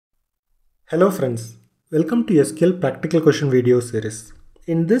Hello friends, welcome to SQL Practical Question video series.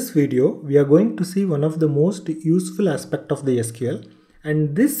 In this video, we are going to see one of the most useful aspect of the SQL,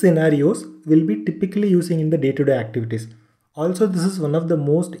 and these scenarios will be typically using in the day-to-day activities. Also, this is one of the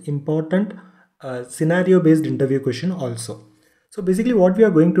most important scenario-based interview question also. So basically what we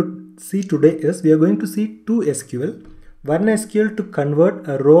are going to see today is we are going to see two SQL. One SQL to convert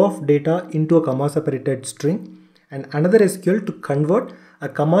a row of data into a comma separated string, and another SQL to convert a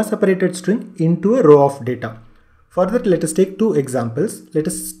comma separated string into a row of data. For that, let us take two examples. Let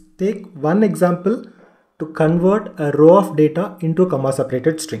us take one example to convert a row of data into a comma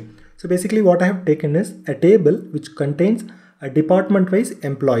separated string. So basically what I have taken is a table which contains a department wise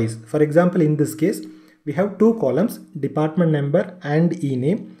employees. For example, in this case, we have two columns, department number and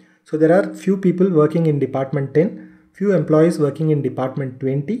e-name. So there are few people working in department 10, few employees working in department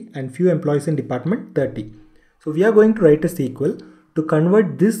 20 and few employees in department 30. So we are going to write a SQL to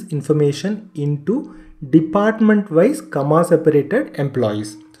convert this information into department-wise comma-separated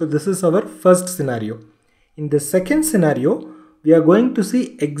employees. So this is our first scenario. In the second scenario, we are going to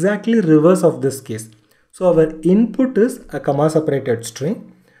see exactly reverse of this case. So our input is a comma-separated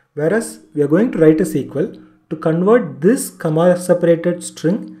string, whereas we are going to write a SQL to convert this comma-separated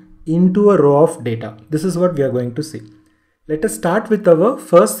string into a row of data. This is what we are going to see. Let us start with our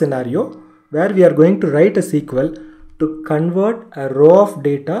first scenario, where we are going to write a SQL to convert a row of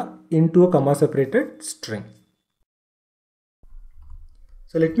data into a comma separated string.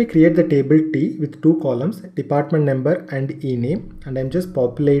 So let me create the table T with two columns, department number and e-name, and I'm just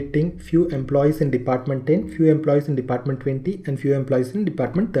populating few employees in department 10, few employees in department 20 and few employees in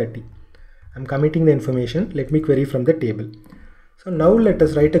department 30. I'm committing the information. Let me query from the table. So now let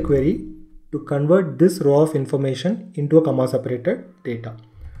us write a query to convert this row of information into a comma separated data.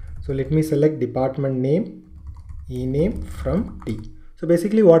 So let me select department name, e-name from T. So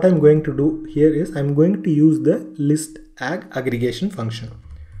basically what I'm going to do here is I'm going to use the list ag aggregation function.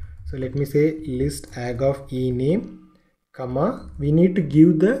 So let me say list ag of e-name, comma, we need to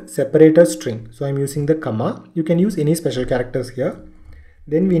give the separator string. So I'm using the comma. You can use any special characters here.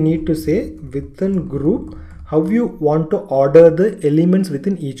 Then we need to say within group how you want to order the elements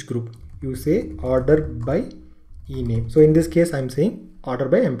within each group. You say order by e-name. So in this case I'm saying order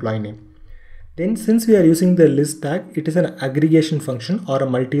by employee name. Then since we are using the list tag, it is an aggregation function or a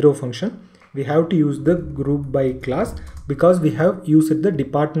multi-row function. We have to use the group by class because we have used the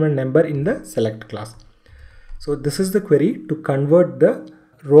department number in the select class. So this is the query to convert the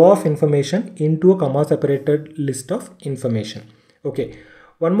row of information into a comma separated list of information. Okay,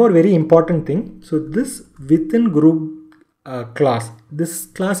 one more very important thing. So this within group class, this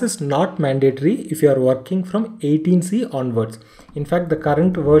class is not mandatory if you are working from 18C onwards. In fact, the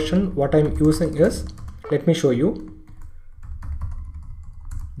current version what I'm using is, let me show you.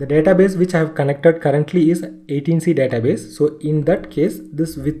 The database which I have connected currently is 18C database. So in that case,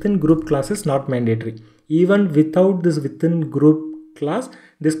 this within group class is not mandatory. Even without this within group class,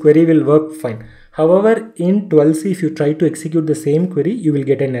 this query will work fine. However, in 12C, if you try to execute the same query, you will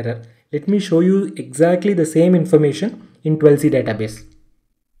get an error. Let me show you exactly the same information in 12C database.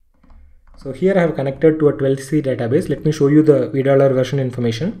 So here I have connected to a 12C database. Let me show you the $V version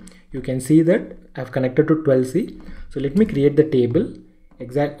information. You can see that I have connected to 12C. So let me create the table.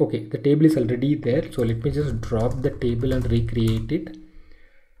 Okay, the table is already there. So let me just drop the table and recreate it.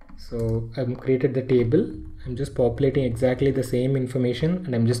 So I've created the table. I'm just populating exactly the same information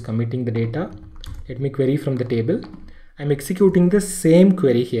and I'm just committing the data. Let me query from the table. I'm executing the same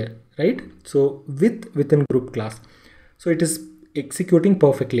query here, right? So within group class. So it is executing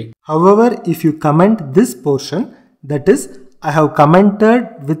perfectly. However, if you comment this portion, that is, I have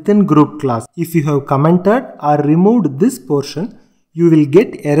commented within group class. If you have commented or removed this portion, you will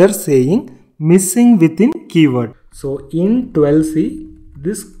get error saying missing within keyword. So in 12C,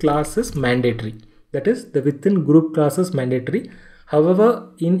 this class is mandatory. That is, the within group class is mandatory.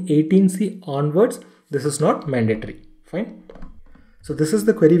 However, in 18C onwards, this is not mandatory. Fine. So this is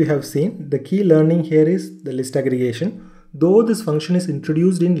the query we have seen. The key learning here is the list aggregation. Though this function is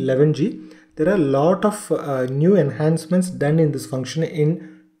introduced in 11G, there are a lot of new enhancements done in this function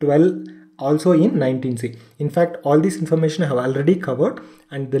in 12, also in 19C. In fact, all this information I have already covered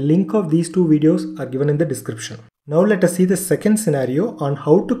and the link of these two videos are given in the description. Now let us see the second scenario on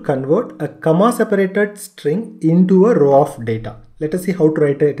how to convert a comma separated string into a row of data. Let us see how to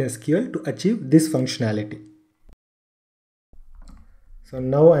write an SQL to achieve this functionality. So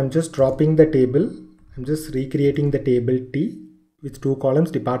now I'm just dropping the table. I'm just recreating the table T with two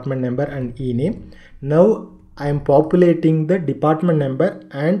columns, department number and e-name. Now I am populating the department number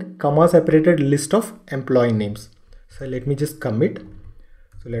and comma separated list of employee names. So let me just commit.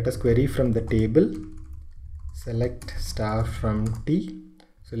 So let us query from the table, select star from T.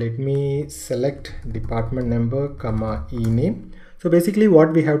 So let me select department number comma ename. So basically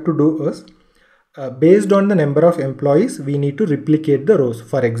what we have to do is based on the number of employees, we need to replicate the rows.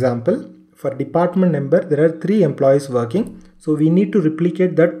 For example, for department number, there are 3 employees working. So we need to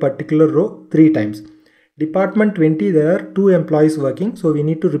replicate that particular row 3 times. Department 20, there are 2 employees working. So we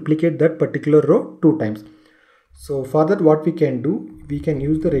need to replicate that particular row 2 times. So for that, what we can do, we can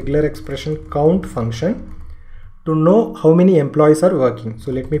use the regular expression count function to know how many employees are working.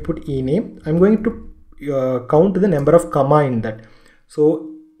 So let me put ename. I'm going to count the number of comma in that.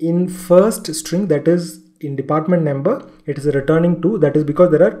 So in first string, that is in department number, it is returning 2. That is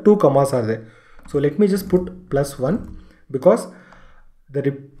because there are 2 commas are there. So let me just put +1 because the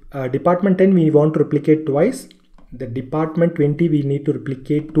department 10 we want to replicate twice. The department 20 we need to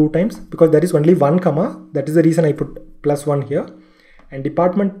replicate 2 times because there is only 1 comma. That is the reason I put +1 here. And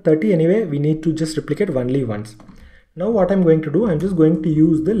department 30 anyway, we need to just replicate only once. Now what I'm going to do, I'm just going to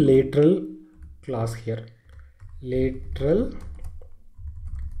use the lateral class here. Lateral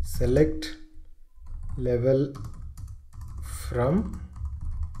select level from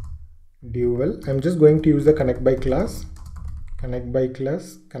dual. I'm just going to use the connect by class, connect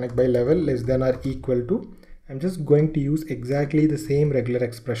by level less than or equal to. I'm just going to use exactly the same regular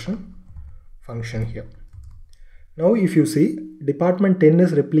expression function here. Now if you see, department 10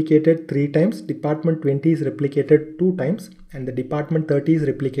 is replicated 3 times, department 20 is replicated 2 times, and the department 30 is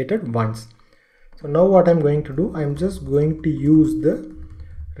replicated once. So now what I'm going to do, I'm just going to use the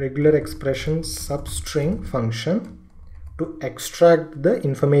regular expression substring function to extract the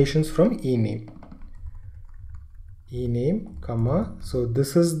informations from ename. Ename, comma, so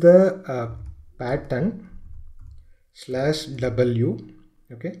this is the pattern /w,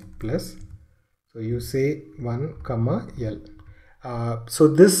 okay, plus, so you say 1 comma L. So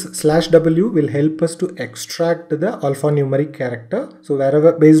this /w will help us to extract the alphanumeric character. So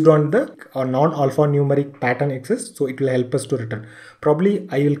wherever based on the non-alphanumeric pattern exists, so it will help us to return. Probably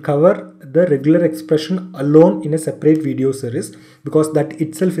I will cover the regular expression alone in a separate video series because that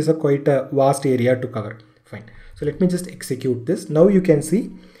itself is quite a vast area to cover. Fine. So let me just execute this. Now you can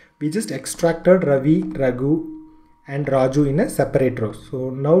see we just extracted Ravi, Raghu and Raju in a separate row. So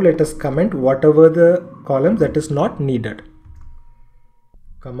now let us comment whatever the columns that is not needed.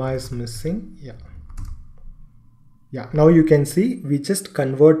 Comma is missing. Yeah, now you can see we just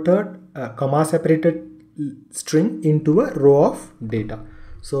converted a comma separated string into a row of data.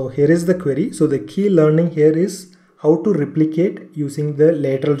 So here is the query. So the key learning here is how to replicate using the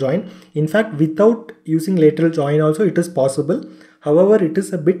lateral join. In fact, without using lateral join also it is possible. However, it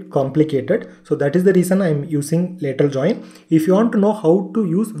is a bit complicated. So that is the reason I am using lateral join. If you want to know how to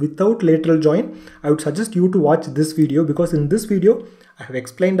use without lateral join, I would suggest you to watch this video because in this video, I have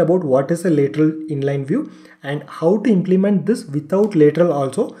explained about what is a lateral inline view and how to implement this without lateral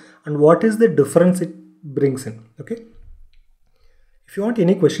also and what is the difference it brings in. Okay. If you want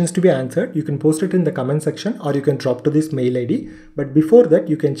any questions to be answered, you can post it in the comment section or you can drop to this mail ID. But before that,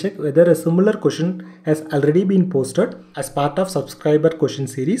 you can check whether a similar question has already been posted as part of subscriber question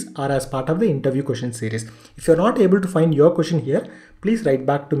series or as part of the interview question series. If you're not able to find your question here, please write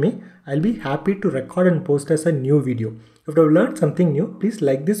back to me. I'll be happy to record and post as a new video. If you have learned something new, please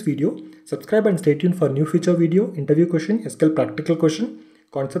like this video, subscribe and stay tuned for new future video, interview question, SQL practical question,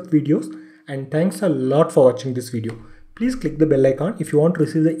 concept videos, and thanks a lot for watching this video. Please click the bell icon if you want to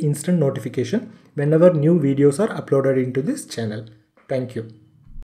receive the instant notification whenever new videos are uploaded into this channel. Thank you.